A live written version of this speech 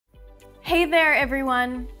Hey there,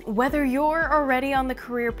 everyone! Whether you're already on the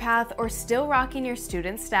career path or still rocking your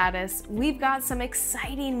student status, we've got some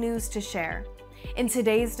exciting news to share. In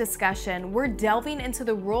today's discussion, we're delving into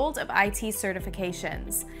the world of IT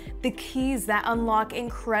certifications, the keys that unlock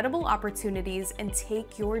incredible opportunities and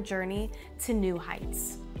take your journey to new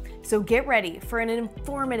heights. So get ready for an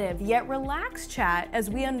informative yet relaxed chat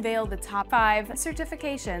as we unveil the top 5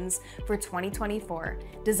 certifications for 2024,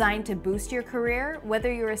 designed to boost your career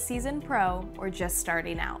whether you're a seasoned pro or just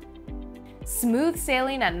starting out. Smooth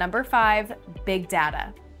sailing at number 5, Big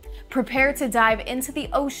Data. Prepare to dive into the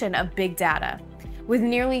ocean of big data. With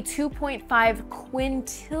nearly 2.5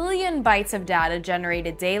 quintillion bytes of data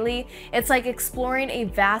generated daily, it's like exploring a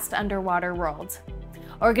vast underwater world.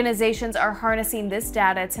 Organizations are harnessing this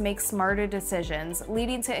data to make smarter decisions,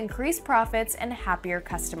 leading to increased profits and happier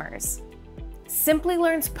customers.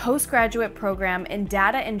 Simplilearn's postgraduate program in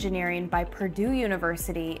data engineering by Purdue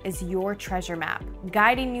University is your treasure map,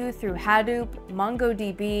 guiding you through Hadoop,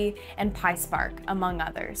 MongoDB, and PySpark, among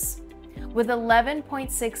others. With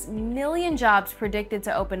 11.6 million jobs predicted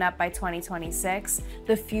to open up by 2026,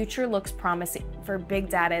 the future looks promising for big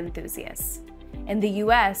data enthusiasts. In the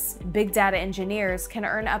US, big data engineers can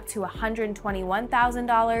earn up to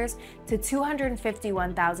 $121,000 to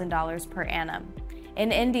 $251,000 per annum.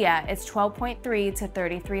 In India, it's 12.3 to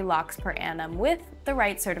 33 lakhs per annum with the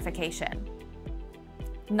right certification.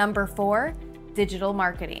 Number 4, digital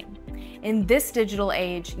marketing. In this digital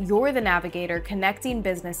age, you're the navigator connecting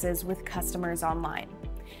businesses with customers online.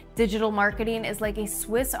 Digital marketing is like a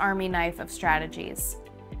Swiss Army knife of strategies.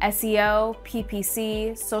 SEO,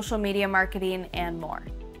 PPC, social media marketing, and more.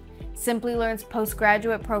 Simplilearn's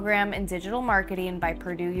postgraduate program in digital marketing by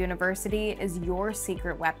Purdue University is your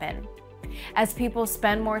secret weapon. As people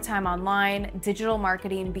spend more time online, digital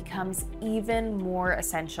marketing becomes even more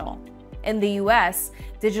essential. In the US,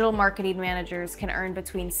 digital marketing managers can earn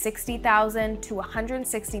between $60,000 to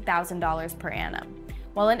 $160,000 per annum,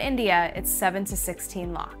 while in India, it's 7 to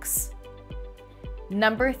 16 lakhs.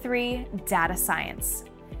 Number 3, data science.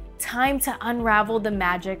 Time to unravel the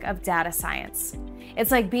magic of data science.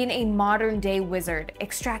 It's like being a modern-day wizard,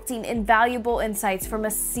 extracting invaluable insights from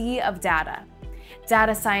a sea of data.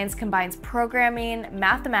 Data science combines programming,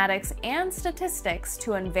 mathematics, and statistics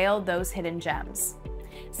to unveil those hidden gems.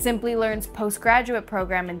 Simplilearn's postgraduate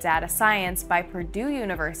program in data science by Purdue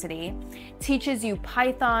University teaches you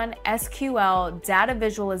Python, SQL, data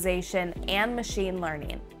visualization, and machine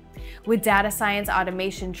learning. With data science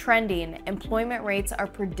automation trending, employment rates are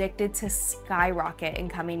predicted to skyrocket in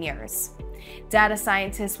coming years. Data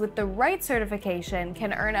scientists with the right certification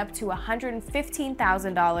can earn up to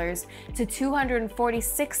 $115,000 to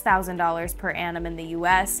 $246,000 per annum in the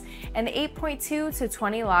US and 8.2 to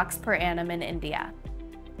 20 lakhs per annum in India.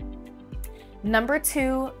 Number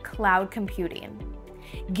 2, cloud computing.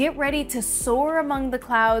 Get ready to soar among the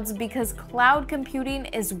clouds because cloud computing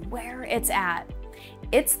is where it's at.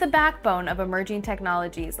 It's the backbone of emerging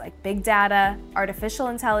technologies like big data, artificial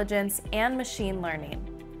intelligence, and machine learning.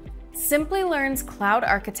 Simplilearn's Cloud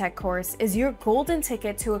Architect course is your golden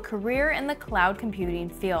ticket to a career in the cloud computing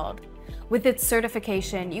field. With its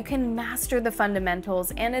certification, you can master the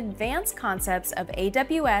fundamentals and advanced concepts of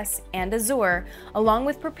AWS and Azure, along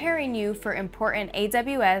with preparing you for important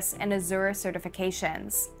AWS and Azure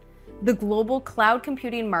certifications. The global cloud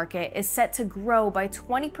computing market is set to grow by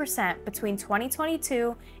 20% between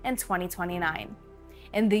 2022 and 2029.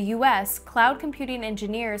 In the US, cloud computing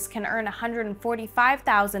engineers can earn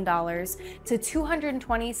 $145,000 to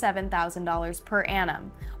 $227,000 per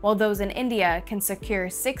annum, while those in India can secure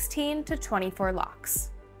 16 to 24 lakhs.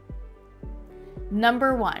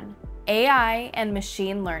 Number 1, AI and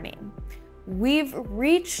machine learning. We've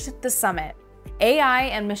reached the summit. AI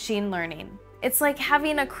and machine learning. It's like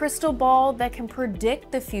having a crystal ball that can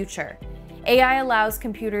predict the future. AI allows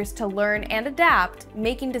computers to learn and adapt,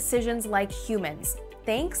 making decisions like humans,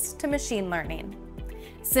 thanks to machine learning.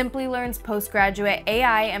 Simplilearn's postgraduate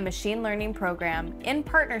AI and machine learning program, in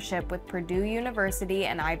partnership with Purdue University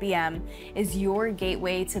and IBM, is your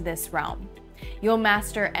gateway to this realm. You'll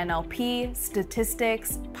master NLP,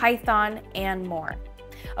 statistics, Python, and more.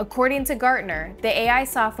 According to Gartner, the AI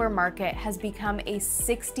software market has become a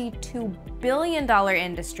 $62 billion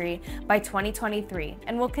industry by 2023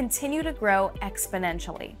 and will continue to grow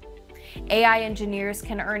exponentially. AI engineers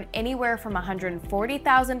can earn anywhere from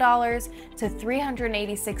 $140,000 to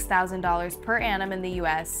 $386,000 per annum in the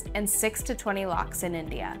US and 6 to 20 lakhs in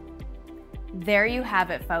India. There you have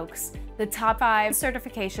it, folks, the top 5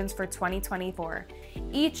 certifications for 2024,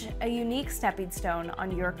 each a unique stepping stone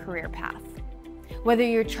on your career path. Whether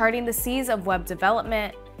you're charting the seas of web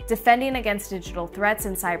development, defending against digital threats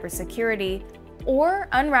and cybersecurity, or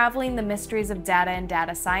unraveling the mysteries of data and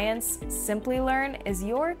data science, Simplilearn is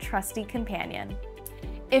your trusty companion.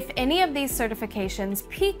 If any of these certifications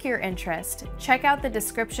pique your interest, check out the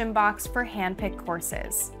description box for hand-picked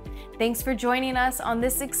courses. Thanks for joining us on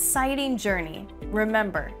this exciting journey.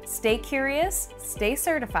 Remember, stay curious, stay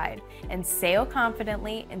certified, and sail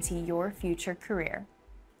confidently into your future career.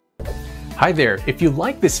 Hi there, if you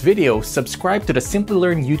like this video, subscribe to the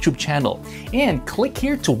Simplilearn YouTube channel and click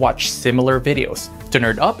here to watch similar videos. To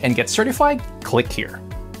nerd up and get certified, click here.